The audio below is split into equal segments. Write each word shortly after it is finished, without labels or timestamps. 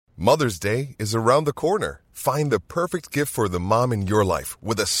Mother's Day is around the corner. Find the perfect gift for the mom in your life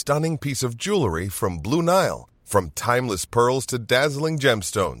with a stunning piece of jewelry from Blue Nile. From timeless pearls to dazzling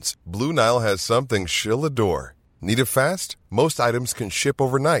gemstones, Blue Nile has something she'll adore. Need it fast? Most items can ship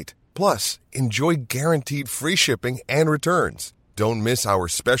overnight. Plus, enjoy guaranteed free shipping and returns. Don't miss our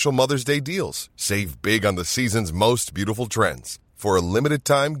special Mother's Day deals. Save big on the season's most beautiful trends. For a limited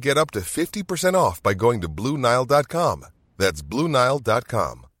time, get up to 50% off by going to BlueNile.com. That's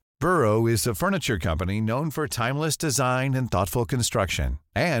BlueNile.com. Burrow is a furniture company known for timeless design and thoughtful construction,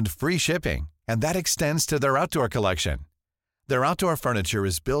 and free shipping, and that extends to their outdoor collection. Their outdoor furniture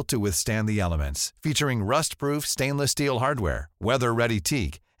is built to withstand the elements, featuring rust-proof stainless steel hardware, weather-ready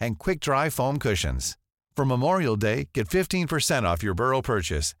teak, and quick-dry foam cushions. For Memorial Day, get 15% off your Burrow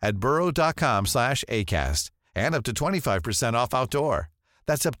purchase at burrow.com/ACAST, and up to 25% off outdoor.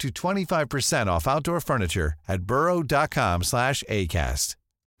 That's up to 25% off outdoor furniture at burrow.com/ACAST.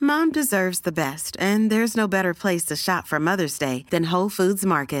 Mom deserves the best, and there's no better place to shop for Mother's Day than Whole Foods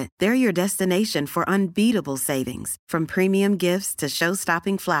Market. They're your destination for unbeatable savings, from premium gifts to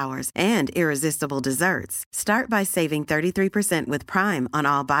show-stopping flowers and irresistible desserts. Start by saving 33% with Prime on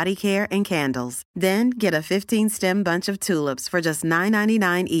all body care and candles. Then get a 15-stem bunch of tulips for just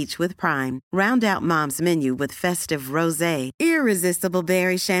 $9.99 each with Prime. Round out Mom's menu with festive rosé, irresistible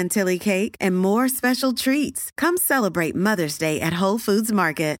berry chantilly cake, and more special treats. Come celebrate Mother's Day at Whole Foods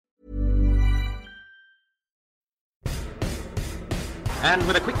Market. And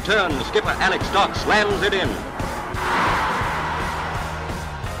with a quick turn, skipper Alex Dock slams it in.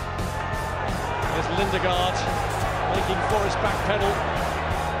 There's Lindegaard making for his back pedal.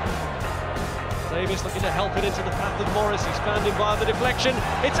 Davis looking to help it into the path of Morris. He's found him via the deflection.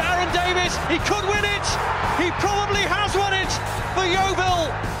 It's Aaron Davis. He could win it. He probably has won it for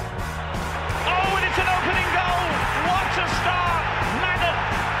Yeovil. Oh, and it's an opening goal. What a start. Madden,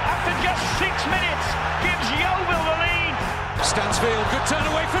 after just 6 minutes, gives Yeovil the lead. Stansfield, good turn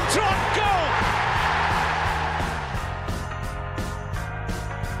away from Trot, goal!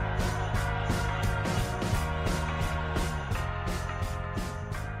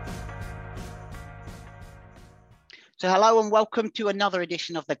 So hello and welcome to another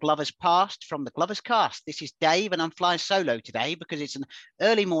edition of the Glovers Past from the Glovers Cast. This is Dave and I'm flying solo today because it's an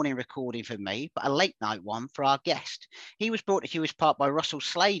early morning recording for me, but a late night one for our guest. He was brought to Huish Park by Russell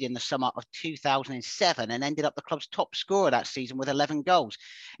Slade in the summer of 2007 and ended up the club's top scorer that season with 11 goals.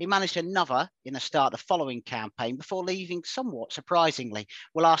 He managed another in the start of the following campaign before leaving somewhat surprisingly.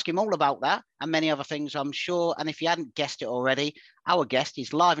 We'll ask him all about that and many other things, I'm sure. And if you hadn't guessed it already, our guest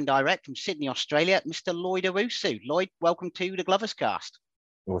is live and direct from Sydney, Australia, Mr. Lloyd Owusu. Lloyd, welcome to the Glovers Cast.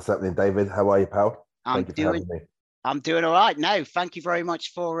 What's happening, David? How are you, pal? I'm doing all right. No, thank you very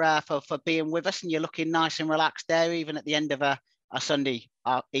much for being with us, and you're looking nice and relaxed there, even at the end of a Sunday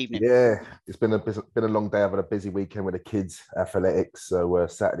evening. Yeah, it's been a long day. I've had a busy weekend with the kids, athletics, so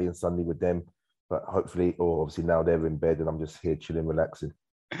Saturday and Sunday with them. But hopefully, or obviously now they're in bed, and I'm just here chilling, relaxing.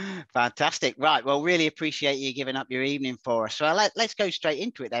 Fantastic. Right. Well, really appreciate you giving up your evening for us. So let's go straight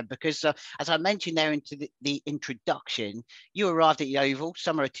into it then, because as I mentioned there into the introduction, you arrived at Yeovil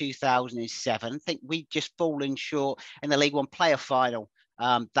summer of 2007. I think we'd just fallen short in the League One player final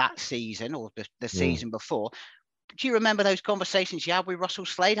that season, or the season before. Do you remember those conversations you had with Russell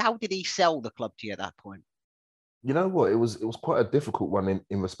Slade? How did he sell the club to you at that point? You know what? It was quite a difficult one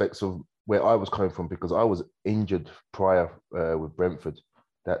in respects of where I was coming from, because I was injured prior with Brentford.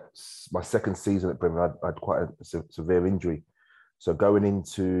 That's my second season at Brentford. I had quite a severe injury. So going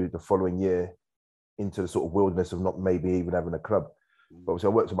into the following year, into the sort of wilderness of not maybe even having a club. But obviously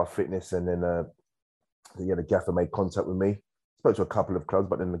I worked on my fitness, and then the gaffer made contact with me. Spoke to a couple of clubs,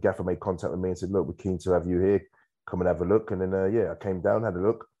 but then the gaffer made contact with me and said, look, we're keen to have you here. Come and have a look. And then, I came down, had a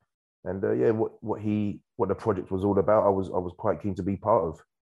look. And what the project was all about, I was quite keen to be part of.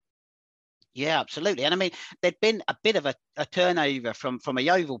 Yeah, absolutely. And I mean, there'd been a bit of a turnover from a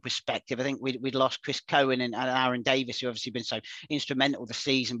Yeovil perspective. I think we'd lost Chris Cohen and Aaron Davis, who obviously been so instrumental the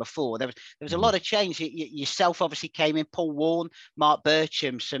season before. There was a lot of change. Yourself obviously came in, Paul Warne, Mark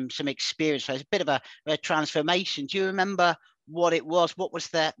Bircham, some experience. So it's a bit of a transformation. Do you remember what it was? What was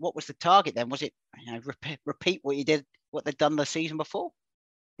the target then? Was it repeat what they'd done the season before?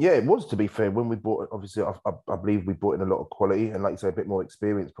 Yeah, it was, to be fair. When we bought, obviously, I believe we brought in a lot of quality and, like you say, a bit more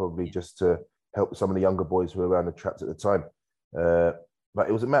experience, probably just to help some of the younger boys who were around the traps at the time. But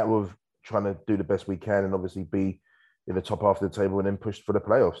it was a matter of trying to do the best we can and obviously be in the top half of the table and then push for the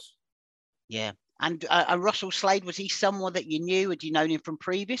playoffs. Yeah. And Russell Slade, was he someone that you knew? Had you known him from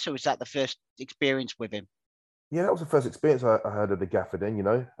previous, or was that the first experience with him? Yeah, that was the first experience I heard of the gaffer then,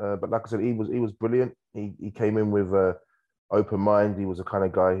 But like I said, he was brilliant. He came in with open mind. He was the kind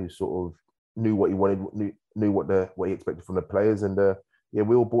of guy who sort of knew what he wanted, knew what he expected from the players, and yeah,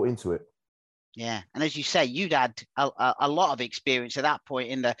 we all bought into it. Yeah, and as you say, you'd had a lot of experience at that point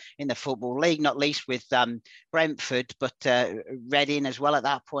in the Football League, not least with Brentford, but Reading as well at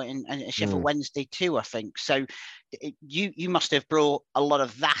that point, and Sheffield Wednesday too, I think. So you must have brought a lot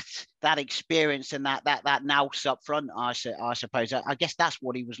of that experience and that nous up front, I suppose. I guess that's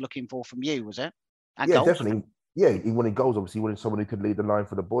what he was looking for from you, was it? And yeah, goals? Definitely. Yeah, he wanted goals. Obviously, he wanted someone who could lead the line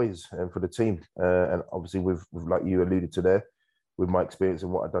for the boys and for the team. And obviously, with like you alluded to there, with my experience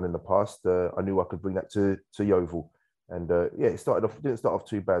and what I'd done in the past, I knew I could bring that to Yeovil. And yeah, it didn't start off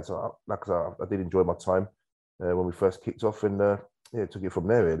too bad. So I did enjoy my time when we first kicked off, and yeah, took it from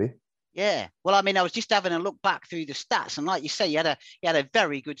there really. Yeah, well, I mean, I was just having a look back through the stats, and like you say, you had a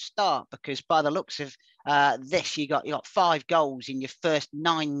very good start, because by the looks of this, you got 5 goals in your first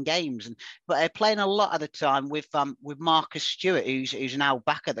 9 games, but they're playing a lot of the time with Marcus Stewart, who's now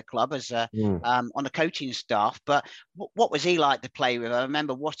back at the club as on the coaching staff. But what was he like to play with? I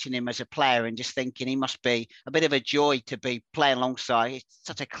remember watching him as a player and just thinking he must be a bit of a joy to be playing alongside. He's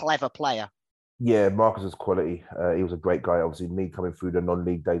such a clever player. Yeah, Marcus was quality. He was a great guy. Obviously, me coming through the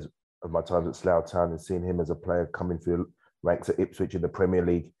non-league days of my times at Slough Town and seeing him as a player coming through ranks at Ipswich in the Premier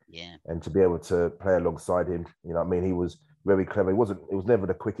League, and to be able to play alongside him, you know what I mean? He was very clever. It was never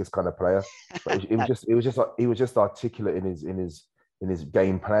the quickest kind of player, but it was just articulate in his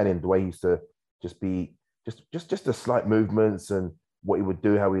game planning, the way he used to just be just the slight movements and what he would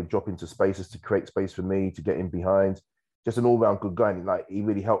do, how he'd drop into spaces to create space for me to get in behind. Just an all-round good guy. And like, he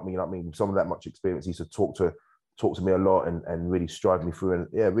really helped me, you know what I mean? Some of that much experience, he used to talk to me a lot and really strive me through. And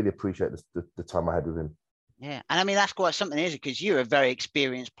yeah, really appreciate the time I had with him. Yeah, and I mean, that's quite something, isn't it? Because you're a very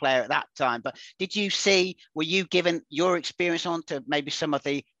experienced player at that time. But were you given your experience on to maybe some of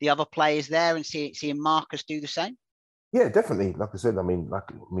the other players there, and seeing Marcus do the same? Yeah, definitely. Like I said, I mean,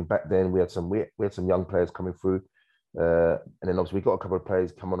 back then we had some young players coming through. And then obviously we got a couple of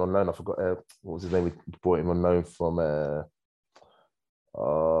players coming on loan. I forgot what was his name. We brought him on loan from I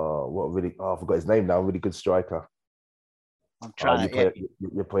forgot his name now. A really good striker. I'm trying.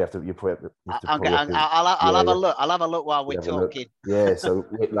 You probably have to. I'll have a look. I'll have a look while we're talking. Yeah, so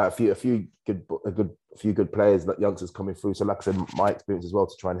like a few good players, like youngsters coming through. So like I said, my experience as well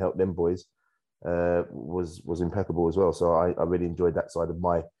to try and help them boys was impeccable as well. So I really enjoyed that side of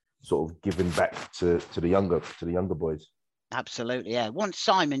my sort of giving back to the younger boys. Absolutely, yeah. Once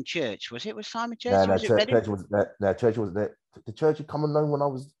Simon Church, was it? Was Simon Church? No, Church wasn't there. Church wasn't there. Did Church come on loan when I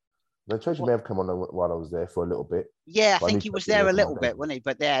was? No, Church may have come on loan while I was there for a little bit. Yeah, I think he was there a little bit, wasn't he?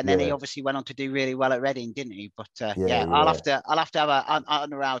 But then he obviously went on to do really well at Reading, didn't he? But I'll have to have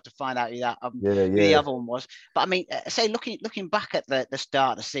an around to find out who that the other one was. But I mean, say looking back at the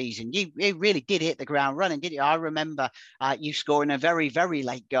start of the season, you really did hit the ground running, didn't you? I remember you scoring a very, very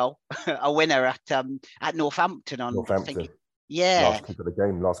late goal, a winner at Northampton on Northampton. Last kick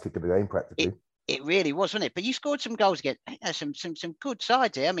of the game practically. It really was, wasn't it? But you scored some goals again. Some good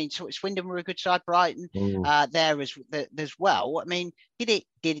sides here. I mean, Swindon were a good side, Brighton there as well. I mean, do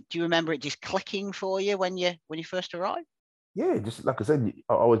you remember it just clicking for you when you first arrived? Yeah, just like I said,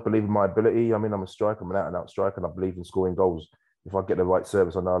 I always believe in my ability. I mean, I'm a striker. I'm an out-and-out striker, and I believe in scoring goals. If I get the right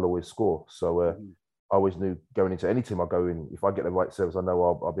service, I know I'll always score. So I always knew going into any team I go in, if I get the right service, I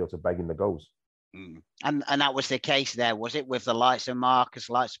know I'll be able to bag in the goals. And that was the case there, was it? With the likes of Marcus,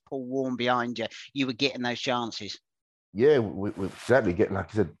 likes of Paul Warne behind you, you were getting those chances. Yeah, we're exactly getting, like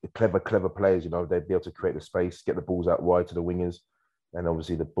I said, clever players. You know, they'd be able to create the space, get the balls out wide to the wingers, and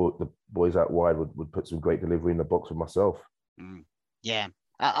obviously the boys out wide would put some great delivery in the box with myself. Yeah.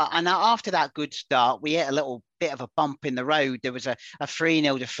 And after that good start, we hit a little bit of a bump in the road. There was a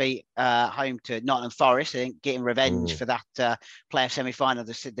 3-0 defeat home to Nottingham Forest, I think, getting revenge for that player semi-final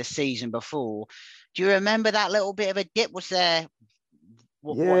the season before. Do you remember that little bit of a dip? Was there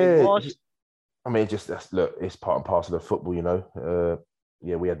what it was? I mean, look, it's part and parcel of football, you know.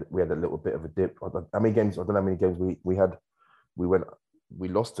 We had a little bit of a dip. How many games? I don't know how many games we had. We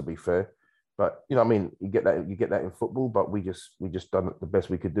lost, to be fair. But you know, I mean, you get that in football. But we just done the best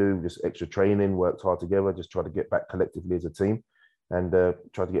we could do. Just extra training, worked hard together, just try to get back collectively as a team, and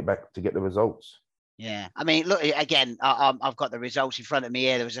try to get back to get the results. Yeah, I mean, look again. I've got the results in front of me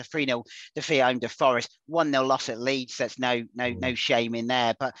here. There was a 3-0 defeat home to Forest, 1-0 loss at Leeds. That's no shame in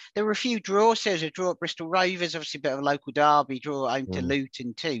there. But there were a few draws. There was a draw at Bristol Rovers, obviously a bit of a local derby. Draw at home to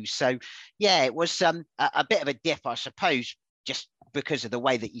Luton too. So yeah, it was a bit of a dip, I suppose, just because of the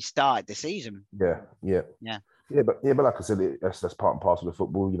way that you started the season. Yeah. But like I said, that's part and parcel of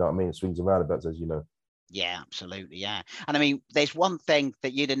football. You know what I mean? It swings and roundabouts, as you know. Yeah, absolutely. Yeah. And I mean, there's one thing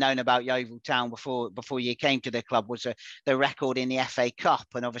that you'd have known about Yeovil Town before you came to the club was the record in the FA Cup,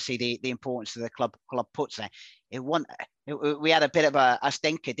 and obviously the importance that the club puts there. We had a bit of a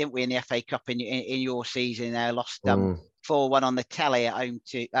stinker, didn't we, in the FA Cup in your season? Lost 4-1 on the telly at home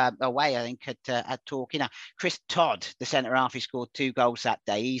to away, I think, at Torquay. Chris Todd, the centre half, he scored 2 goals that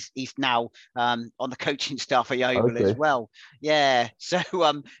day. He's now on the coaching staff at Yeovil as well. Yeah, so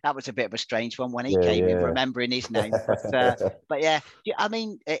that was a bit of a strange one when he came in, remembering his name. But yeah, I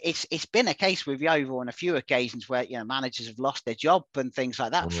mean, it's been a case with Yeovil on a few occasions where managers have lost their job and things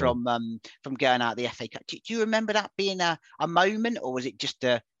like that from going out of the FA Cup. Do you remember that being a moment, or was it just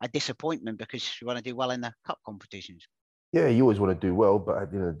a disappointment because you want to do well in the cup competitions? Yeah, you always want to do well, but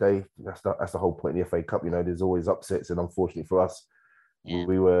at the end of the day, that's the whole point of the FA Cup. There's always upsets, and unfortunately for us,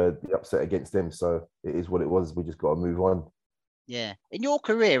 we were the upset against them. So it is what it was. We just got to move on. Yeah. In your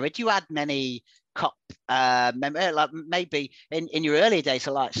career, had you had many cup like maybe in your early days,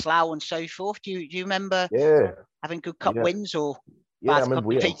 so like Slough and so forth? Do you remember having good cup wins or bad cup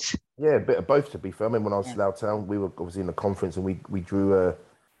defeats? Yeah, a bit of both, to be fair. I mean, when I was Slough Town, we were obviously in the conference, and we drew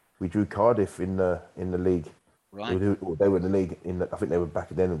Cardiff in the league. Right. They were in the league. I think they were back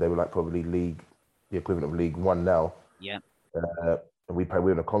then. They were like probably the equivalent of League One now. Yeah. And we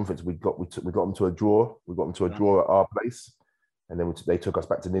were in a conference. We got them to a draw. We got them to a draw at our place, and then they took us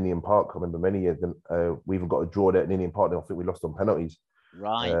back to Ninian Park. I remember many years. We even got a draw there at Ninian Park. And I think we lost on penalties.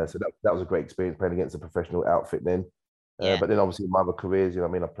 Right. So that was a great experience playing against a professional outfit then. But then obviously in my other careers,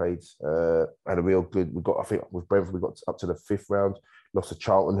 I played, had a real good. I think with Brentford, we got up to the 5th round. Lost to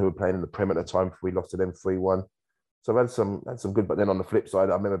Charlton, who were playing in the Prem at the time. We lost to them 3-1. So I've had some good, but then on the flip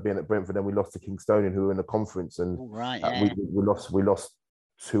side, I remember being at Brentford, then we lost to Kingstonian, who were in the conference, and we lost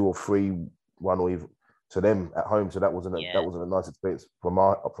 2 or 3-1 or even to them at home. So that wasn't a nice experience from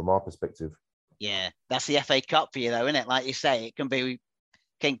our perspective. Yeah, that's the FA Cup for you, though, isn't it? Like you say, it can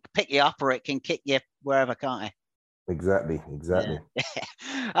pick you up or it can kick you wherever, can't it? Exactly.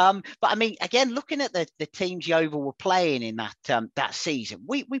 But I mean, again, looking at the teams Yeovil were playing in that season,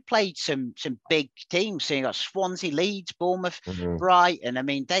 we played some big teams. So you got Swansea, Leeds, Bournemouth, Brighton. I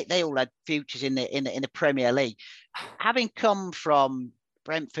mean, they all had futures in the Premier League. Having come from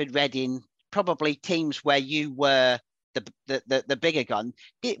Brentford, Reading, probably teams where you were the bigger gun,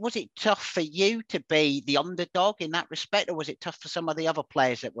 was it tough for you to be the underdog in that respect, or was it tough for some of the other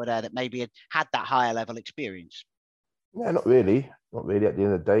players that were there that maybe had that higher level experience? Yeah, not really. At the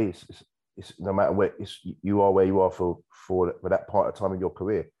end of the day, it's no matter where you are where you are for that part of time in your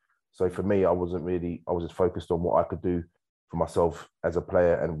career. So for me, I was just focused on what I could do for myself as a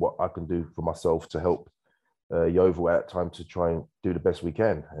player and what I can do for myself to help Yeovil at that time to try and do the best we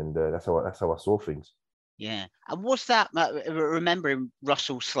can. And that's how I saw things. Yeah. And was that, remembering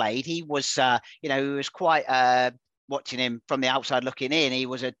Russell Slade, he was, he was quite, watching him from the outside looking in, he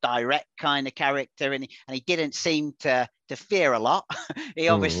was a direct kind of character, and he didn't seem to fear a lot. He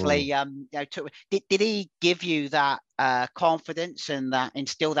obviously, did he give you that confidence and that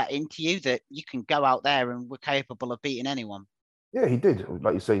instill that into you that you can go out there and we're capable of beating anyone? Yeah, he did.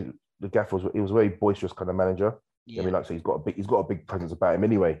 Like you say, the gaffer he was a very boisterous kind of manager. Yeah. I mean, like I say, he's got a big presence about him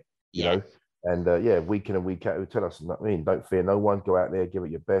anyway. You know. And week in and week out, he would tell us, don't fear no one, go out there, give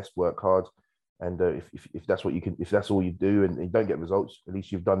it your best, work hard. And if that's what you can, if that's all you do and you don't get results, at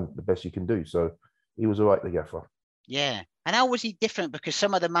least you've done the best you can do. So he was all right, the gaffer. Yeah. And how was he different? Because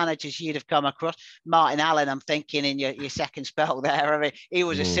some of the managers you'd have come across, Martin Allen, I'm thinking in your second spell there, I mean, he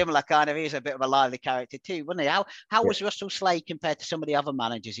was a similar kind of, he was a bit of a lively character too, wasn't he? How was Russell Slade compared to some of the other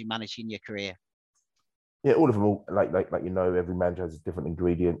managers you managed in your career? Yeah, all of them, every manager has different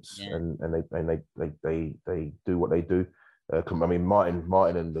ingredients, and they do what they do. I mean,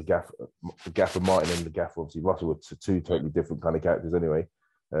 Martin and the gaffer Martin and the gaffer, obviously Russell were 2 totally different kind of characters anyway.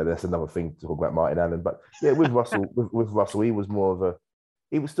 That's another thing to talk about Martin Allen. But yeah, with Russell, with Russell, he was more of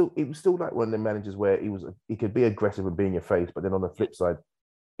he was still like one of the managers where he could be aggressive and be in your face, but then on the flip side,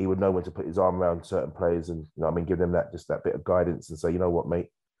 he would know when to put his arm around certain players and give them that bit of guidance and say, you know what, mate,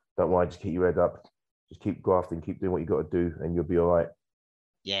 don't worry, just keep your head up, just keep grafting, keep doing what you got to do, and you'll be all right.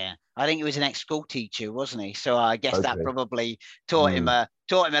 Yeah, I think he was an ex-school teacher, wasn't he? So I guess that probably taught him a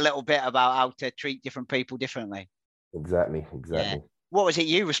little bit about how to treat different people differently. Exactly. Yeah. What was it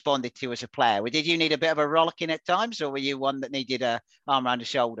you responded to as a player? Did you need a bit of a rollicking at times, or were you one that needed a arm around the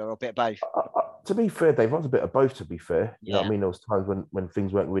shoulder, or a bit of both? To be fair, Dave, I was a bit of both, to be fair. You know what I mean? There was times when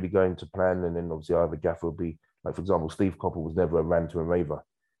things weren't really going to plan, and then obviously either gaffer would be, like, for example, Steve Coppell was never a rant and raver.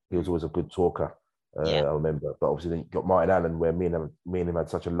 He was always a good talker. I remember, but obviously then you got Martin Allen, where me and him had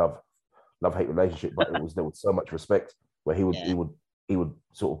such a love-hate relationship, but there was so much respect where he would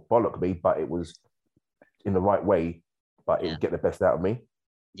sort of bollock me, but it was in the right way, but it would get the best out of me.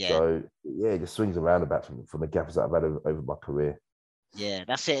 Yeah. So it just swings around about from the gaffers that I've had over my career. Yeah,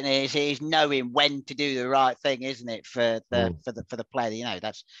 that's it. And it is knowing when to do the right thing, isn't it? For the player, you know,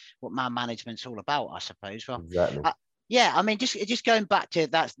 that's what man management's all about, I suppose. Well, exactly. Yeah, I mean, just going back to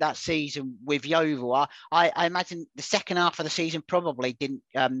that season with Yeovil, I imagine the second half of the season probably didn't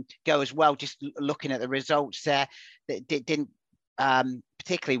go as well. Just looking at the results there, that didn't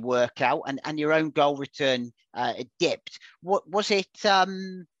particularly work out, and your own goal return dipped. What was it?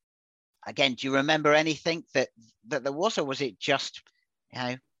 Again, do you remember anything that there was, or was it just,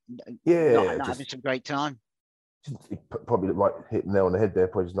 not having some great time? Probably like hit the nail on the head there.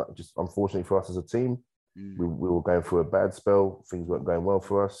 Probably just unfortunately for us as a team. We were going through a bad spell. Things weren't going well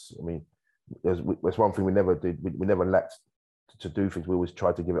for us. I mean, there's one thing we never did. We never lacked to do things. We always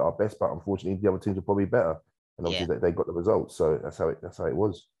tried to give it our best, but unfortunately, the other teams were probably better, and obviously they got the results. So that's how it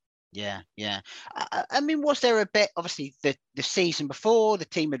was. Yeah. I mean, was there a bit? Obviously, the season before, the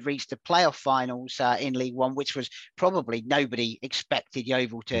team had reached the playoff finals in League One, which was probably nobody expected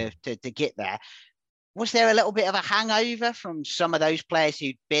Yeovil to get there. Was there a little bit of a hangover from some of those players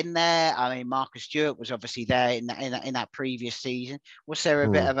who'd been there? I mean, Marcus Stewart was obviously there in that previous season. Was there a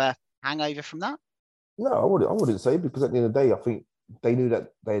bit of a hangover from that? No, I wouldn't say, because at the end of the day, I think they knew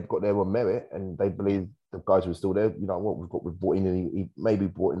that they had got their own merit, and they believed the guys who were still there. You know what we've brought in, and he maybe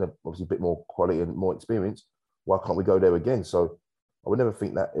brought in obviously a bit more quality and more experience. Why can't we go there again? So I would never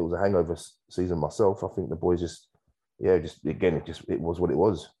think that it was a hangover season myself. I think the boys it was what it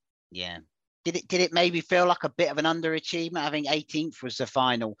was. Yeah. Did it maybe feel like a bit of an underachievement? I think 18th was the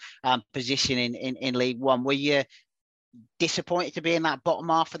final position in League One. Were you disappointed to be in that bottom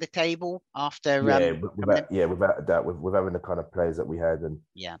half of the table after? Without a doubt, with having the kind of players that we had,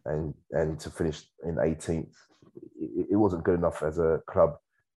 and to finish in 18th, it wasn't good enough as a club,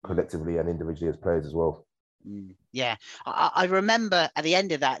 collectively and individually as players as well. Yeah, I remember at the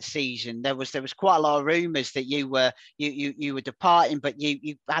end of that season there was quite a lot of rumours that you were departing, but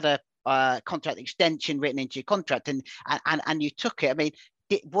you had a contract extension written into your contract, and you took it. I mean,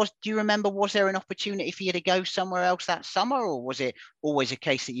 do you remember, was there an opportunity for you to go somewhere else that summer, or was it always a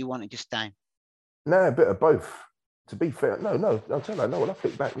case that you wanted to stay? No, a bit of both. To be fair, no, I'll tell you, no, when I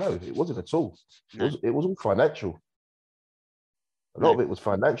think back, no, it wasn't at all. No. It was all financial. A lot of it was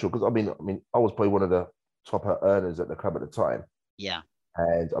financial, because I mean, I was probably one of the top earners at the club at the time. Yeah.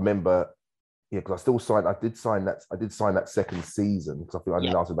 And I remember, because I did sign that second season, because I think I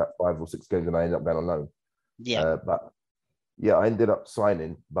only lasted about 5 or 6 games and I ended up going on loan. Yeah. I ended up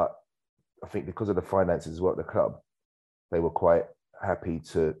signing, but I think because of the finances as well at the club, they were quite happy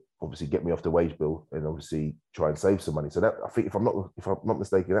to obviously get me off the wage bill and obviously try and save some money. So that, I think, if I'm not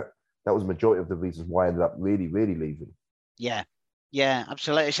mistaken, that was the majority of the reasons why I ended up really, really leaving. Yeah,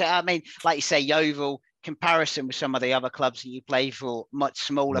 absolutely. So I mean, like you say, Yeovil, comparison with some of the other clubs that you play for, much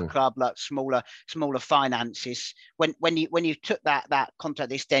smaller club, like smaller finances. When you took that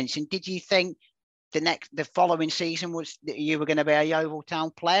contract extension, did you think the following season you were going to be a Yeovil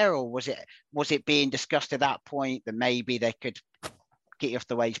Town player, or was it being discussed at that point that maybe they could get you off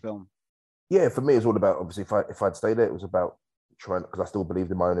the wage bill? Yeah, for me, it's all about, obviously, if I'd stayed there, it was about trying, because I still believed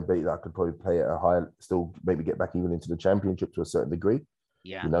in my own ability that I could probably play at a higher, still maybe get back even into the Championship to a certain degree.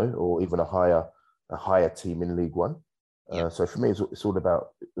 Yeah, or even a higher team in League One. So for me, it was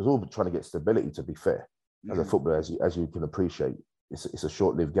all trying to get stability, to be fair. As a footballer, as you can appreciate, it's a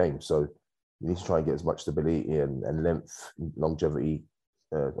short-lived game. So you need to try and get as much stability and length, longevity,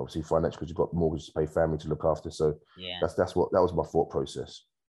 obviously financial, because you've got mortgages to pay, family to look after. So that was my thought process.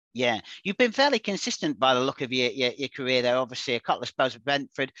 Yeah, you've been fairly consistent by the look of your career there. Obviously, a couple of spells with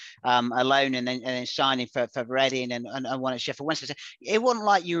Brentford alone, and then signing for Reading and one at Sheffield Wednesday. It wasn't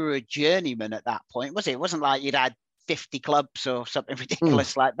like you were a journeyman at that point, was it? It wasn't like you'd had 50 clubs or something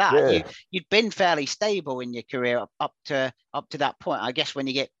ridiculous like that. Yeah. You'd been fairly stable in your career up to that point. I guess when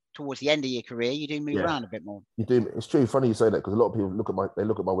you get towards the end of your career, you do move around a bit more. You do. It's true. Funny you say that, because a lot of people look at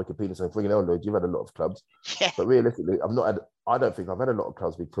my Wikipedia and say, "Friggin' hell, Lloyd, you've had a lot of clubs." Yeah. But realistically, I don't think I've had a lot of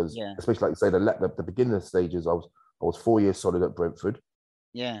clubs, because, especially like you say, the beginning stages, I was 4 years solid at Brentford.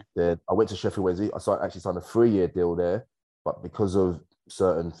 Yeah. Then I went to Sheffield Wednesday. I actually signed a 3-year deal there, but because of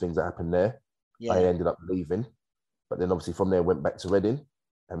certain things that happened there, I ended up leaving. But then obviously from there, I went back to Reading,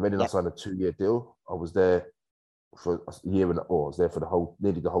 and Reading I signed a 2-year deal. I was there for a year and I was there for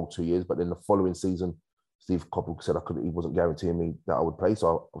nearly the whole 2 years. But then the following season, Steve Coppell said he wasn't guaranteeing me that I would play.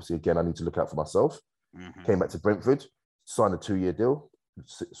 So obviously, again, I need to look out for myself. Mm-hmm. Came back to Brentford, signed a 2-year deal,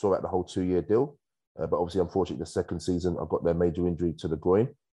 saw out the whole 2-year deal. But obviously, unfortunately, the second season, I got their major injury to the groin.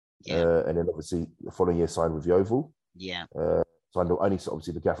 And then obviously, the following year, signed with Yeovil. Yeah. signed only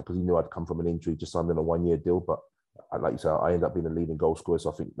obviously the gaffer, because he knew I'd come from an injury, just signed in a 1-year deal. But like you said, I ended up being a leading goal scorer,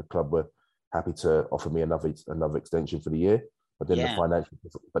 so I think the club were happy to offer me another extension for the year. But then the financial,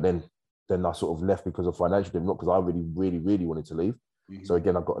 but then I sort of left because of financial, not because I really wanted to leave. So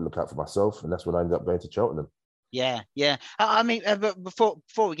again, I've got to look out for myself, and that's when I ended up going to Cheltenham. Yeah. I mean, but before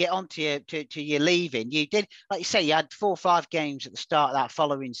we get on to your leaving, you did, like you say, you had 4 or 5 games at the start of that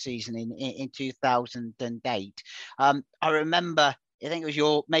following season in 2008. I remember, I think it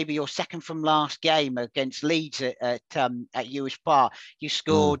was maybe your second from last game against Leeds at Ewers Park. You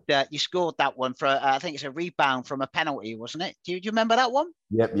scored that one for I think it's a rebound from a penalty, wasn't it? Do you remember that one?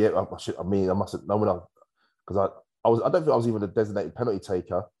 Yep. I must have known, because I don't think I was even a designated penalty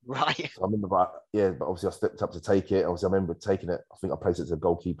taker. Right. So I remember but obviously I stepped up to take it. Obviously I remember taking it. I think I placed it to the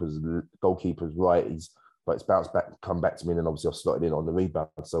goalkeeper's right. But it's bounced back, come back to me, and then obviously I slotted in on the rebound.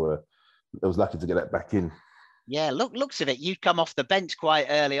 So I was lucky to get that back in. Yeah, looks of it. You come off the bench quite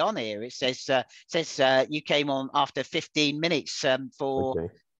early on here. It says you came on after 15 minutes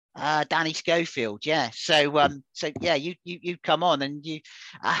for Danny Schofield. Yeah. So you come on, and you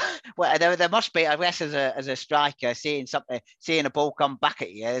well, there must be, I guess, as a striker, seeing a ball come back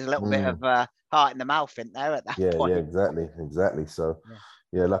at you, there's a little bit of heart in the mouth, isn't there, at that point? Yeah, exactly. So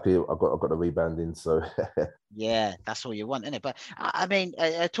luckily I got the rebound in. So yeah, that's all you want, isn't it? But I mean,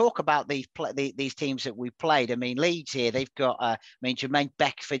 talk about these teams that we played. I mean, Leeds here, they've got Jermaine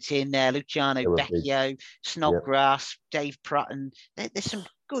Beckford's in there, Luciano Becchio, Snodgrass, Dave Prutton. There's some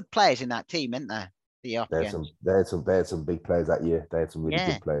good players in that team, isn't there? They had some big players that year. They had some really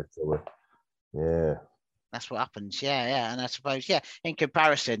good players. So that's what happens. Yeah, and I suppose in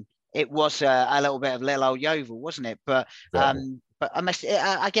comparison, it was a little bit of little old Yeovil, wasn't it? But But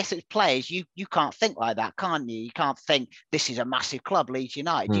I guess it's players. You can't think like that, can't you? You can't think this is a massive club, Leeds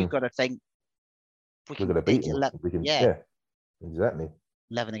United. You've got to think we're going to beat them. Exactly.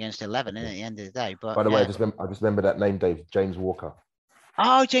 11 against 11, isn't it, at the end of the day? But by the way, I just remember that name, Dave. James Walker.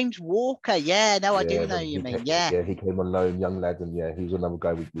 Oh, James Walker. Yeah, no, I do know you mean. Yeah, he came on loan, young lad, and he was another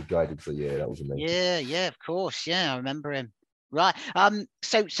guy we guided. So that was amazing. Yeah, of course. Yeah, I remember him. Right.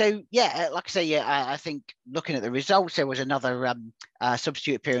 So like I say, I think looking at the results, there was another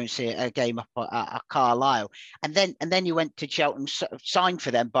substitute appearance here, a game up at Carlisle, and then you went to Cheltenham, signed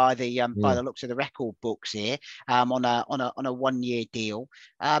for them by the looks of the record books here, on a 1-year deal.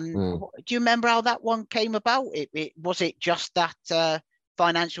 Do you remember how that one came about? Was it just that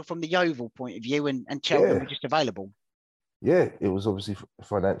financial from the Yeovil point of view, and Cheltenham were just available? Yeah, it was obviously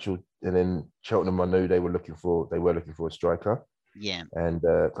financial, and then Cheltenham, I knew they were looking for a striker. Yeah, and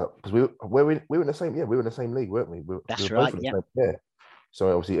because we were in the same we were in the same league, weren't we? That's right. Yeah. So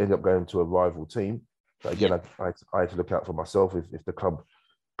I obviously ended up going to a rival team. But again, I had to look out for myself. If the club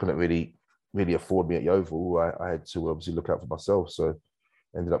couldn't really afford me at Yeovil, I had to obviously look out for myself. So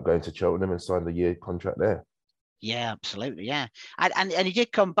ended up going to Cheltenham and signed a year contract there. Yeah, absolutely. Yeah. And he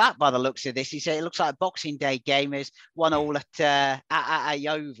did come back by the looks of this. He said it looks like a Boxing Day game, is 1-1 at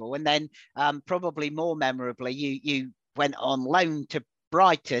Yeovil. And then probably more memorably, you went on loan to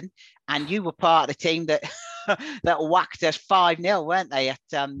Brighton, and you were part of the team that whacked us 5-0, weren't they?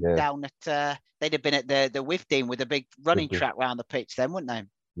 Down at they'd have been at the Withdean with a big running track around the pitch then, wouldn't they?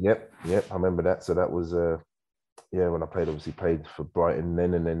 Yep. I remember that. So that was when I played for Brighton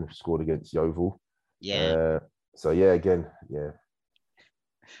then, and then scored against Yeovil. Yeah. So again.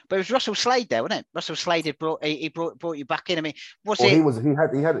 But it was Russell Slade there, wasn't it? Russell Slade had brought you back in. I mean,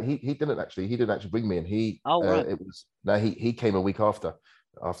 he didn't actually bring me in. He came a week after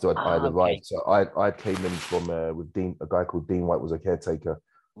I had arrived. So I came in from with a guy called Dean White was a caretaker.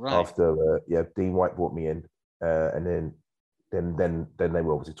 Right. After Dean White brought me in, and then they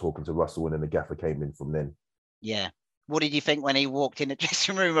were obviously talking to Russell, and then the gaffer came in from then. Yeah. What did you think when he walked in the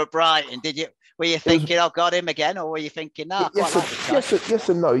dressing room at Brighton? Were you thinking, "Oh, got him again," or were you thinking, "No"? Yes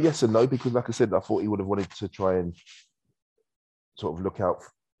and no. Because, like I said, I thought he would have wanted to try and sort of look out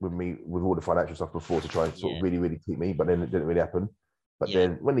with me with all the financial stuff before to try and sort of really, really keep me. But then it didn't really happen. But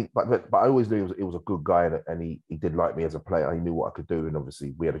then but I always knew he was a good guy, and he did like me as a player. He knew what I could do, and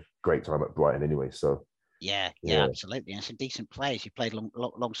obviously we had a great time at Brighton anyway. So. Yeah, absolutely. And some decent players you played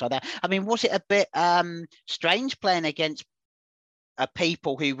alongside that. I mean, was it a bit strange playing against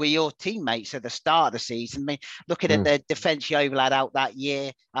people who were your teammates at the start of the season? I mean, looking at the defence Yeovil had out that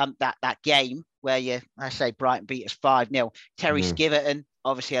year, that game where Brighton beat us 5-0. Terry Skiverton,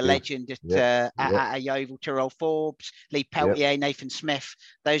 obviously a legend at Yeovil, Tyrrell Forbes, Lee Peltier, Nathan Smith,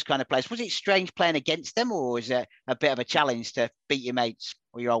 those kind of players. Was it strange playing against them, or was it a bit of a challenge to beat your mates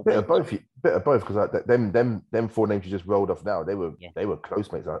or your old mates? Bit of both, because them four names you just rolled off now, they were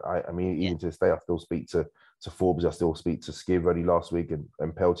close mates. I mean, even to this day, I still speak to Forbes, I still speak to Skiv only last week,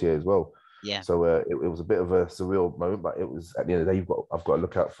 and Peltier as well. Yeah. So it was a bit of a surreal moment, but it was, at the end of the day, I've got to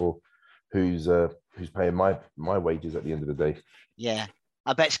look out for who's paying my wages at the end of the day. Yeah.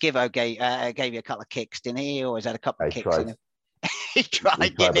 I bet Skivo gave you a couple of kicks, didn't he? Or was that a couple of kicks in him? he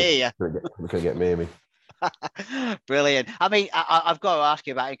tried, didn't he? Couldn't get near me. Brilliant. I mean, I've got to ask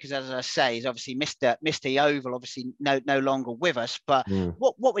you about it because, as I say, he's obviously Mr. Yeovil, obviously no longer with us. But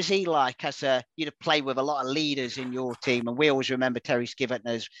what was he like as you to play with a lot of leaders in your team? And we always remember Terry Skivett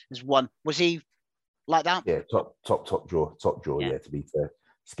as one. Was he like that? Yeah, top draw. Yeah, to be fair,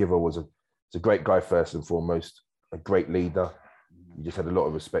 Skiver was a great guy first and foremost, a great leader. You just had a lot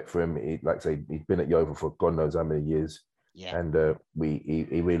of respect for him. Like I say, he's been at Yeovil for God knows how many years. Yeah. And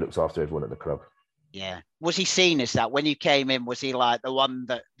he really looks after everyone at the club. Yeah. Was he seen as that when you came in? Was he like the one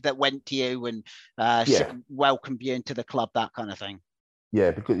that went to you and welcomed you into the club, that kind of thing?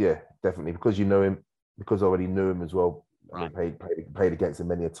 Yeah, definitely, because you know him, because I already knew him as well. Right. I played against him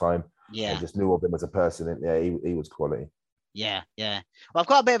many a time. Yeah. I just knew of him as a person, and he was quality. Yeah. Well, I've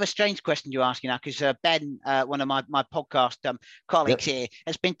got a bit of a strange question you're asking now, because Ben, one of my podcast colleagues here,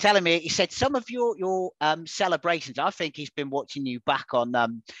 has been telling me. He said some of your celebrations. I think he's been watching you back on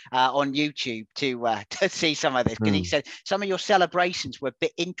YouTube to see some of this, because he said some of your celebrations were a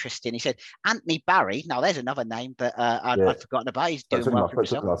bit interesting. He said Anthony Barry. Now there's another name that I'd forgotten about. He's doing well for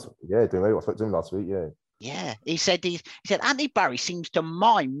himself. Doing well. I spoke to him last week. Yeah. Yeah, he said Anthony Barry seems to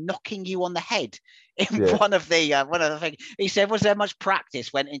mime knocking you on the head in one of the things. He said, was there much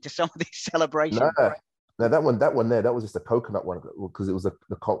practice went into some of these celebrations? No, that one there, that was just a coconut one, because it was like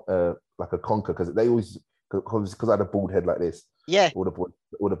a conker, because they always, because I had a bald head like this. Yeah. All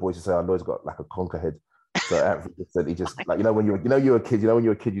the boys would say, I know he's got like a conker head. So Anthony said he just, like, when you're a kid, when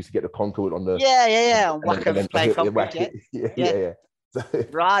you're a kid, you used to get the conker on the and whack him playing conkers. Yeah.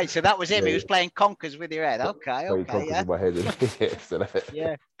 Right, so that was him. He was playing conkers with your head. Okay, yeah. In my head.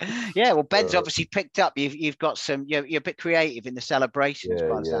 Yeah. Well, Ben's obviously picked up. You've got some. You're a bit creative in the celebrations,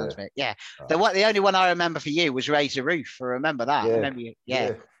 by the sounds of it. Yeah. The only one I remember for you was Raise the Roof. I remember that. Yeah. I remember you.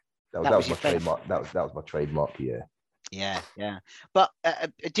 Yeah. That was my trademark. That was my trademark. Yeah. Yeah. But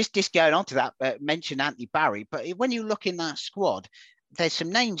just going on to that, mention Anthony Barry. But when you look in that squad, there's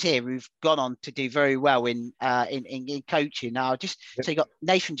some names here who've gone on to do very well in coaching. Now, so you got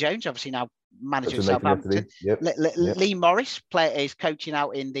Nathan Jones, obviously now manager of Southampton. Lee Morris is coaching out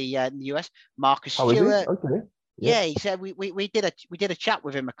in the US. Marcus Stewart. Okay. Yeah, he said we did a chat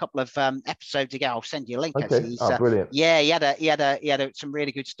with him a couple of episodes ago. I'll send you a link. Okay. Brilliant. Yeah, he had some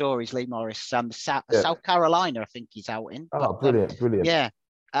really good stories. Lee Morris, South Carolina, I think he's out in. Brilliant. Yeah.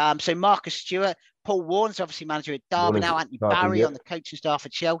 So Marcus Stewart, Paul Warren's obviously manager at Derby now, Anthony Barry on the coaching staff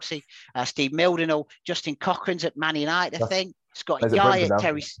at Chelsea, Steve Mildenhall, Justin Cochrane's at Man United, I think. Scotty Guy at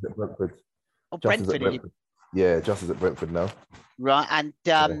Terry. Brentford. Yeah, Justin's at Brentford now. Right, and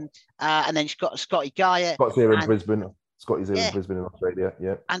then you've got Scotty Guy at Scott's here in Brisbane. Scotty's here in Brisbane in Australia.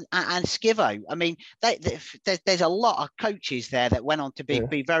 Yeah. And Skivo. I mean, there's a lot of coaches there that went on to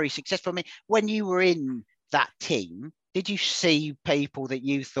be very successful. I mean, when you were in that team, did you see people that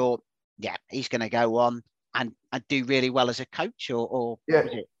you thought, he's going to go on and do really well as a coach, or yeah,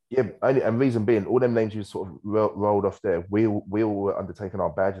 was it? Yeah, and reason being, all them names you sort of rolled off there, we all were undertaking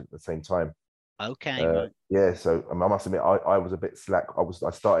our badges at the same time. Okay. Yeah, so I must admit, I was a bit slack.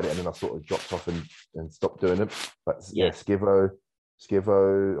 I started it and then I sort of dropped off and stopped doing it. But Skivo, I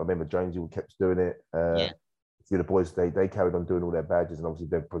remember Jonesy kept doing it. See the boys, they carried on doing all their badges, and obviously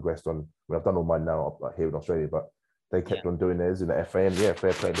they've progressed on. Well, I've done all mine now, like here in Australia, but they kept on doing theirs in the FA, and fair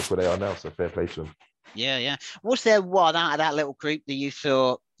play. Look where they are now, so fair play to them. Yeah. Was there one out of that little group that you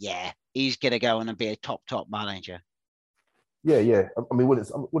thought, he's going to go on and be a top manager? Yeah. I mean, would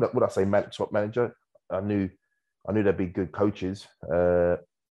I say top manager? I knew they'd be good coaches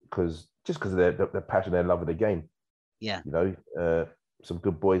because of their passion, their love of the game. Yeah. Some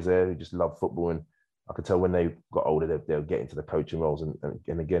good boys there who just love football, and I could tell when they got older, they'll get into the coaching roles,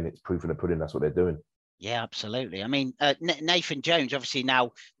 and again, it's proof in the pudding. That's what they're doing. Yeah, absolutely. I mean, Nathan Jones obviously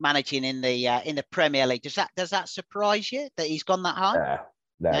now managing in the Premier League. Does that surprise you that he's gone that high?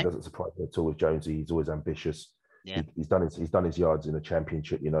 No, it doesn't surprise me at all with Jones. He's always ambitious. Yeah. He's done his yards in the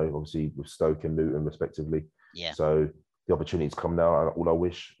Championship, obviously with Stoke and Luton respectively. Yeah. So the opportunity's come now. All I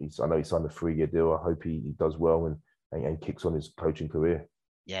wish, I know he signed a 3-year deal. I hope he does well and kicks on his coaching career.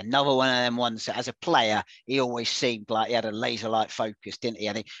 Yeah, another one of them ones that as a player, he always seemed like he had a laser-like focus, didn't he?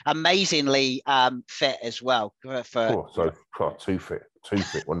 And he amazingly fit as well. Too fit.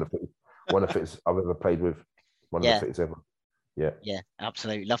 One of the fittest I've ever played with. One of the fittest ever. Yeah,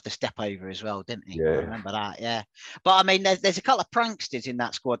 absolutely. Loved the step over as well, didn't he? Yeah, I remember that. Yeah, but I mean, there's a couple of pranksters in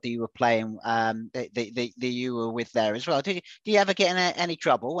that squad that you were playing. That you were with there as well. Did you ever get in any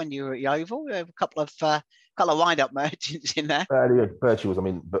trouble when you were at Yeovil? A couple of wind-up merchants in there. Birchie was. I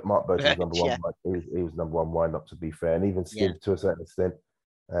mean, but Mark Birchie was number one. Yeah. He was number one wind-up, to be fair, and even Steve to a certain extent,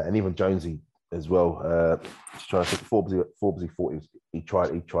 and even Jonesy as well. Trying to think, Forbesy thought he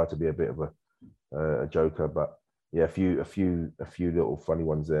tried to be a bit of a joker, but. Yeah, a few little funny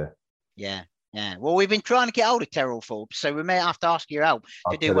ones there. Yeah. Well, we've been trying to get hold of Terrell Forbes, so we may have to ask you out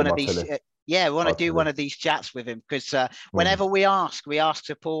to do one of these. We want to do one of these chats with him because whenever we ask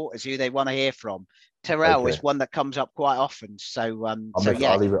supporters who they want to hear from. Terrell is one that comes up quite often. So,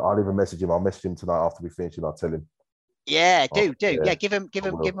 I'll even message him. I'll message him tonight after we finish, and I'll tell him. Yeah, do. Yeah, give him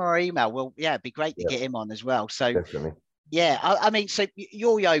our email. Well, it'd be great to get him on as well. So definitely. Yeah, I mean, so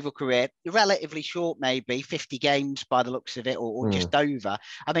your Yeovil career, relatively short, maybe 50 games by the looks of it, or just over.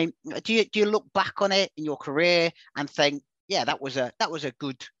 I mean, do you look back on it in your career and think, yeah, that was a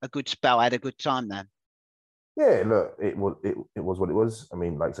good spell. I had a good time there. Yeah, look, it was what it was. I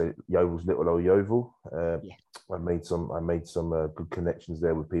mean, like I say, Yeovil's little old Yeovil. I made some good connections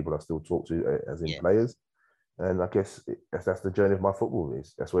there with people I still talk to as in players, and I guess that's the journey of my football.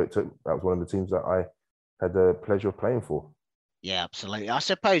 That's where it took. That was one of the teams that I had the pleasure of playing for. Yeah, absolutely. I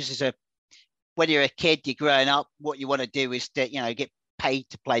suppose when you're a kid, you're growing up, what you want to do is to, get paid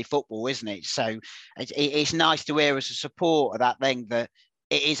to play football, isn't it? So it's nice to hear as a support of that thing that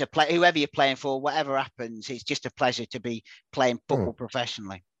it is whoever you're playing for, whatever happens, it's just a pleasure to be playing football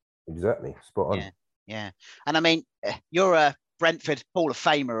professionally. Exactly. Spot on. Yeah. And I mean, you're a Brentford Hall of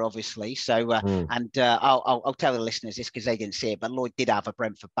Famer, obviously. So, and I'll tell the listeners this because they didn't see it, but Lloyd did have a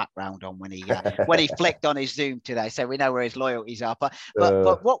Brentford background on when he flicked on his Zoom today, so we know where his loyalties are. But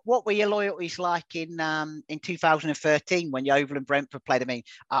what were your loyalties like in 2013 when Yeovil and Brentford played? I mean,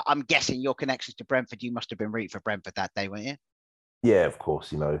 I'm guessing your connections to Brentford, you must have been rooting for Brentford that day, weren't you? Yeah, of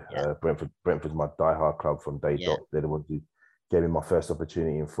course. Brentford's my diehard club from day dot. They're the ones who gave me my first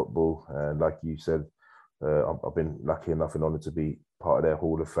opportunity in football, and like you said. I've been lucky enough and honoured to be part of their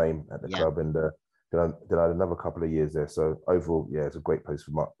Hall of Fame at the club, and then I had another couple of years there. So overall, it's a great place for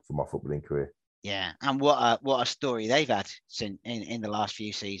my footballing career. Yeah, and what a story they've had in the last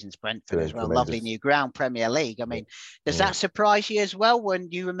few seasons, Brentford as well. Tremendous. Lovely new ground, Premier League. I mean, does that surprise you as well when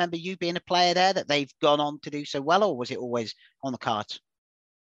you remember you being a player there that they've gone on to do so well, or was it always on the cards?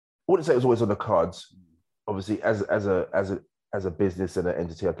 I wouldn't say it was always on the cards. Obviously, as a business and an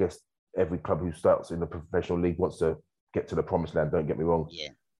entity, I guess. Every club who starts in the professional league wants to get to the promised land, don't get me wrong. Yeah.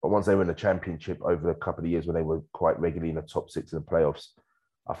 But once they were in the championship over a couple of years when they were quite regularly in the top six in the playoffs,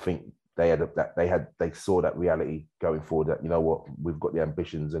 I think they saw that reality going forward that, you know what, we've got the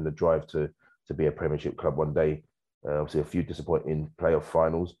ambitions and the drive to be a Premiership club one day. Obviously a few disappointing playoff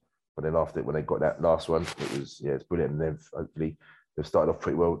finals, but then after when they got that last one, it's brilliant. And they've started off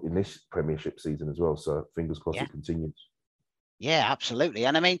pretty well in this Premiership season as well. So fingers crossed it continues. Yeah, absolutely.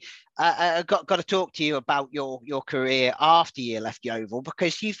 And I mean, I got to talk to you about your career after you left Yeovil,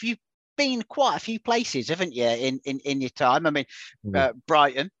 because you've been quite a few places, haven't you, in your time? I mean,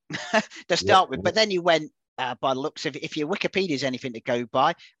 Brighton to start with, but then you went, by the looks of it, if your Wikipedia is anything to go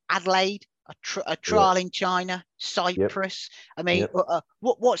by, Adelaide, a trial in China, Cyprus. I mean,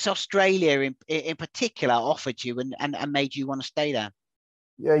 what's Australia in particular offered you and made you want to stay there?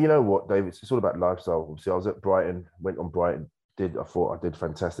 Yeah, you know what, David, it's all about lifestyle. Obviously, I was at Brighton, went on Brighton. I thought I did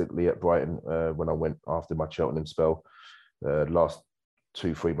fantastically at Brighton when I went after my Cheltenham spell. Last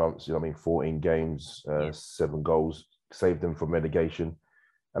 2-3 months, 14 games, 7 goals, saved them from relegation.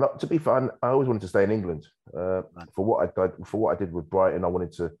 And to be fair, I always wanted to stay in England. For what I did with Brighton, I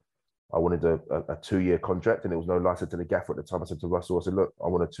wanted a 2-year contract, and it was no license to the gaffer at the time. I said to Russell, I said, look, I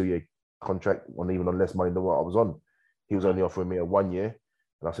want a 2-year contract, even on less money than what I was on. He was only offering me a 1 year,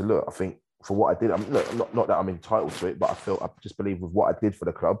 and I said, look, I think. For what I did, not that I'm entitled to it, but I just believe with what I did for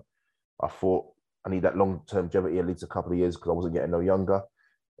the club, I thought I need that long-term longevity, at least a couple of years, because I wasn't getting no younger.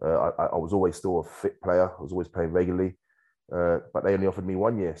 I was always still a fit player. I was always playing regularly, but they only offered me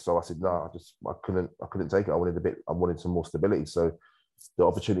 1 year. So I said, no, I couldn't take it. I wanted some more stability. So the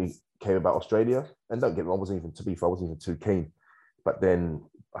opportunity came about Australia, and don't get me wrong, I wasn't even too keen. But then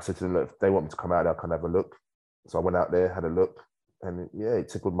I said to them, look, if they want me to come out there, I can have a look. So I went out there, had a look. And it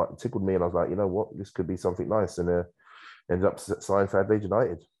tickled me, and I was like, you know what, this could be something nice, and ended up signing for Adelaide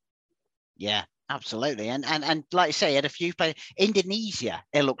United. Yeah, Absolutely, and like you say, you had a few players. Indonesia,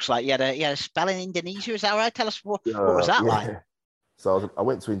 it looks like you had a spell in Indonesia. Is that right? Tell us what was that like? Yeah. So I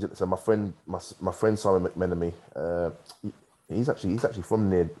went to India. So my friend Simon McMenemy, he's actually from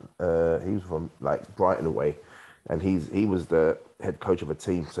near. He was from like Brighton away, and he was the head coach of a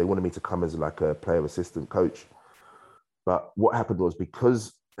team. So he wanted me to come as like a player assistant coach. But what happened was,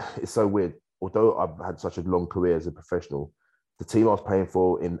 because it's so weird. Although I've had such a long career as a professional, the team I was playing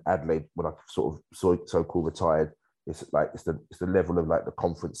for in Adelaide when I sort of so-called retired, it's the level of like the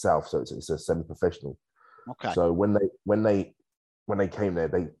Conference South. So it's a semi-professional. Okay. So when they came there,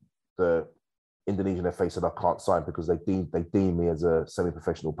 the Indonesian FA said I can't sign because they deem me as a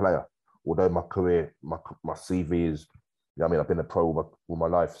semi-professional player. Although my career, my CV is, I mean, I've been a pro all my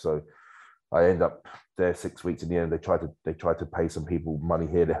life. So I end up there 6 weeks. In the end, they tried to pay some people money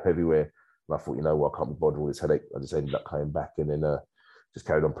here, there, everywhere. And I thought, you know what, I can't be bothered with this headache. I just ended up coming back, and then just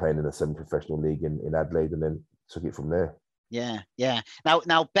carried on playing in a semi-professional league in Adelaide, and then took it from there. Yeah.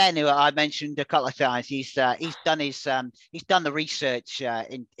 Now Ben, who I mentioned a couple of times, he's done the research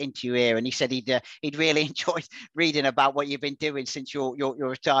into you here, and he said he'd really enjoyed reading about what you've been doing since your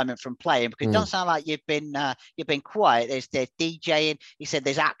retirement from playing, because it doesn't sound like you've been quiet. There's DJing. He said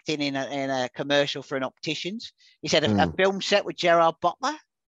there's acting in a commercial for an opticians. He said a film set with Gerard Butler.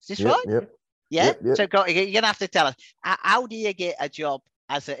 Is this right? Yep. Yeah. Yep. So you're gonna have to tell us, how do you get a job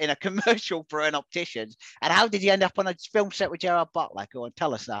in a commercial for an opticians, and how did you end up on a film set with Gerard Butler? Go on,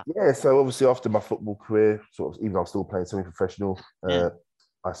 tell us that. Yeah, so obviously after my football career, sort of, even though I was still playing semi-professional,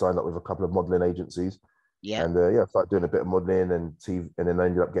 I signed up with a couple of modelling agencies. Yeah. And I started doing a bit of modelling and TV, and then I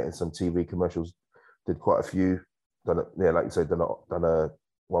ended up getting some TV commercials. Did quite a few. Like you said, done a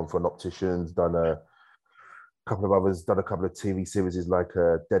one for an opticians, done a couple of others, done a couple of TV series like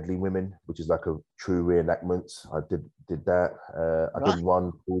Deadly Women, which is like a true reenactment. I did that. I did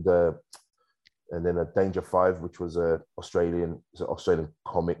one called and then a Danger 5, which was Australian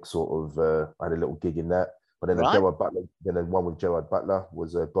comic sort of. I had a little gig in that. But then Gerard Butler, one with Gerard Butler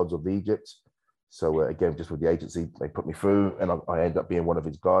was Gods of Egypt. So again, just with the agency, they put me through, and I ended up being one of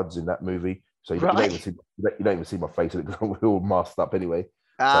his guards in that movie. So you don't even see my face because we're all masked up anyway.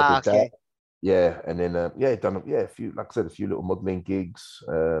 So I did that. Yeah, and then done a few, like I said, a few little modelling gigs,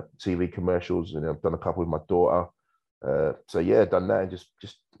 TV commercials, and I've done a couple with my daughter. So yeah, done that, and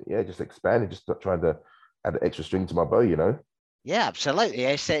just expanding, just trying to add an extra string to my bow, you know. Yeah, absolutely.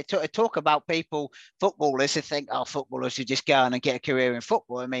 I say talk about footballers who think, footballers should just go on and get a career in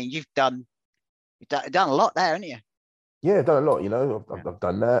football. I mean, you've done a lot there, haven't you? Yeah, done a lot. You know, I've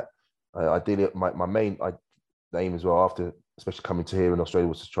done that. Ideally, my main aim as well, after especially coming to here in Australia,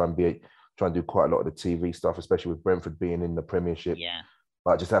 was to try and do quite a lot of the TV stuff, especially with Brentford being in the Premiership. Yeah.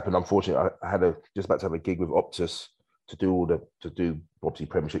 But it just happened, unfortunately, I had just about to have a gig with Optus to do obviously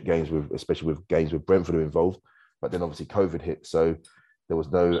Premiership games especially with games with Brentford are involved. But then obviously COVID hit, so there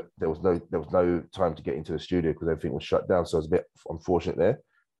was no time to get into the studio because everything was shut down. So I was a bit unfortunate there.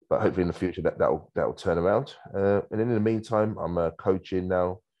 But hopefully in the future that'll turn around. And then in the meantime, I'm coaching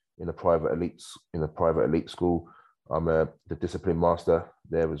now in a private elite school. I'm the discipline master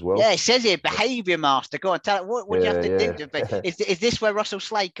there as well. Yeah, it says here behaviour master. Go on, tell it. What do you have to do? Is this where Russell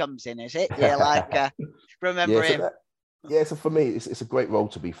Slade comes in? Is it? Yeah, like remember him. So for me, it's a great role,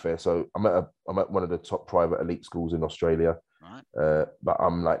 to be fair. So I'm at one of the top private elite schools in Australia. Right. But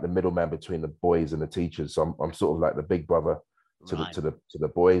I'm like the middleman between the boys and the teachers. So I'm sort of like the big brother to the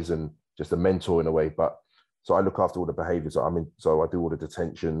boys, and just a mentor in a way. But so I look after all the behaviours. So I do all the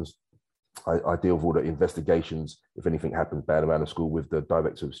detentions. I deal with all the investigations if anything happens bad around the school with the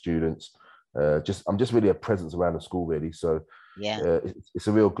director of students. I'm just really a presence around the school, really. So it's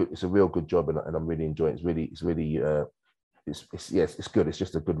a real good job, and I'm really enjoying it. It's good. It's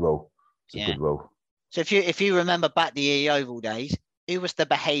just a good role. It's a good role. So if you remember back the Yeovil days, who was the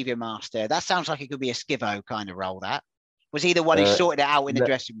behaviour master? That sounds like it could be a Skivo kind of role. That was he the one who sorted it out in the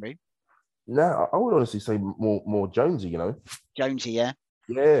dressing room? No, I would honestly say more Jonesy. You know, Jonesy, yeah.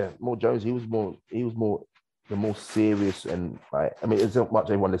 Yeah, more Jonesy. He was more the more serious, and it's not much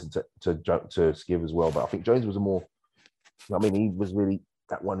everyone listened to Skiv as well, but I think Jonesy was he was really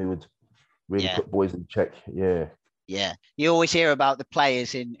that one who would really put boys in check. Yeah. Yeah, you always hear about the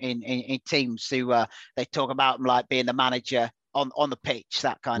players in teams who they talk about them like being the manager on the pitch,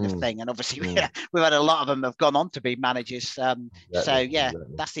 that kind of thing. And obviously we've had a lot of them have gone on to be managers. Exactly.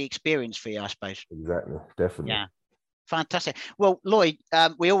 That's the experience for you, I suppose. Exactly, definitely. Yeah. Fantastic. Well, Lloyd,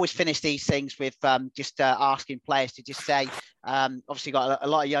 we always finish these things with just asking players to just say, obviously got a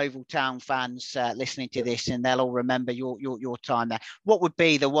lot of Yeovil Town fans listening to this, and they'll all remember your time there. What would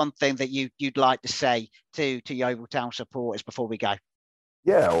be the one thing that you'd like to say to Yeovil Town supporters before we go?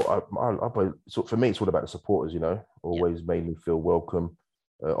 Yeah, so for me, it's all about the supporters. Always made me feel welcome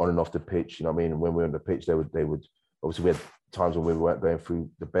on and off the pitch. You know what I mean? When we were on the pitch, they would obviously, we had times when we weren't going through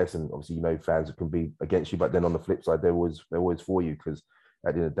the best, and obviously, fans can be against you, but then on the flip side, they're always for you, because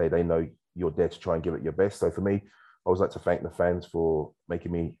at the end of the day, they know you're there to try and give it your best. So for me, I always like to thank the fans for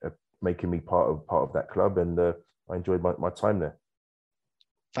making me part of that club, and I enjoyed my time there.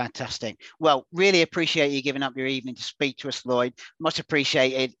 Fantastic. Well, really appreciate you giving up your evening to speak to us, Lloyd. Much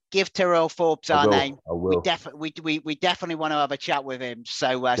appreciated. Give Tyrrell Forbes our name. I will. We definitely want to have a chat with him. So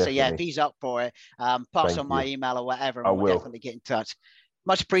yeah, if he's up for it, pass on my email or whatever, and we'll definitely get in touch.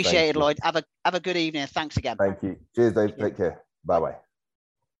 Much appreciated, Lloyd. Have a good evening. Thanks again. Thank you. Cheers, Dave. Take care. Bye-bye.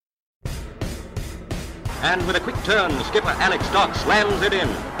 And with a quick turn, skipper Alex Dock slams it in.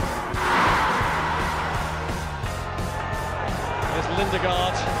 There's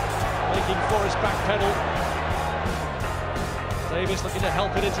Lindegaard making for his back pedal. Davis looking to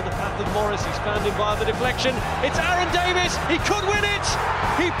help it into the path of Morris. He's found him via the deflection. It's Aaron Davis. He could win it.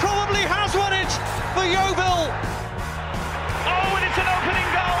 He probably has won it for Yeovil. Oh, and it's an opening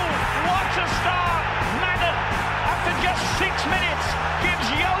goal. What a start. Madden, after just 6 minutes, gives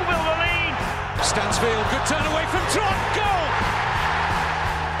Yeovil the lead. Stansfield, good turn away from Trott. Goal!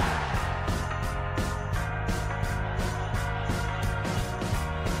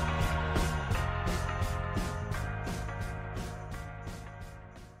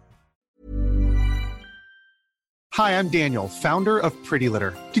 Hi, I'm Daniel, founder of Pretty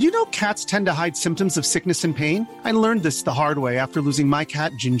Litter. Did you know cats tend to hide symptoms of sickness and pain? I learned this the hard way after losing my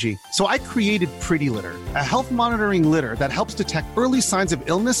cat, Gingy. So I created Pretty Litter, a health monitoring litter that helps detect early signs of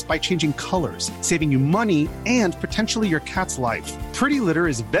illness by changing colors, saving you money and potentially your cat's life. Pretty Litter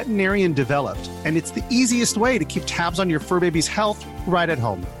is veterinarian developed, and it's the easiest way to keep tabs on your fur baby's health right at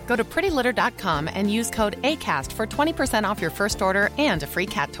home. Go to prettylitter.com and use code ACAST for 20% off your first order and a free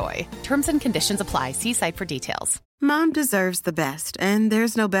cat toy. Terms and conditions apply. See site for details. Mom deserves the best, and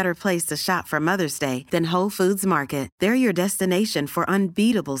there's no better place to shop for Mother's Day than Whole Foods Market. They're your destination for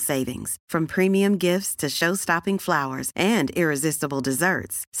unbeatable savings, from premium gifts to show-stopping flowers and irresistible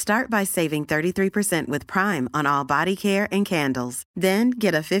desserts. Start by saving 33% with Prime on all body care and candles. Then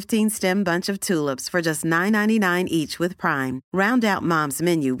get a 15-stem bunch of tulips for just $9.99 each with Prime. Round out Mom's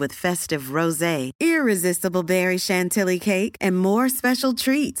menu with festive rosé, irresistible berry chantilly cake, and more special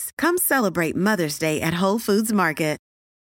treats. Come celebrate Mother's Day at Whole Foods Market.